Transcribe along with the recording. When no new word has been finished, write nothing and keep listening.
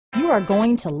are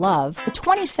going to love the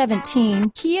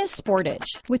 2017 Kia Sportage.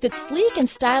 With its sleek and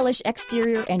stylish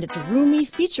exterior and its roomy,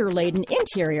 feature-laden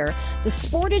interior, the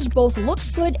Sportage both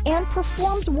looks good and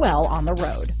performs well on the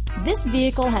road. This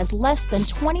vehicle has less than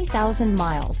 20,000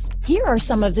 miles. Here are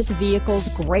some of this vehicle's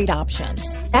great options: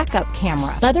 backup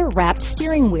camera, leather-wrapped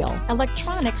steering wheel,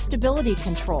 electronic stability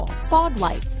control, fog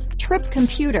lights, trip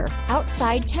computer,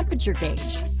 outside temperature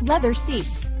gauge, leather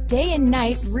seats, day and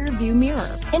night rear view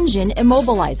mirror, engine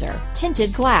immobilizer,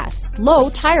 tinted glass, low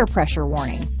tire pressure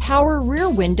warning, power rear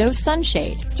window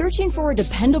sunshade. Searching for a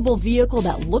dependable vehicle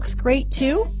that looks great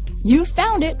too? You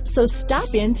found it, so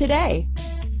stop in today.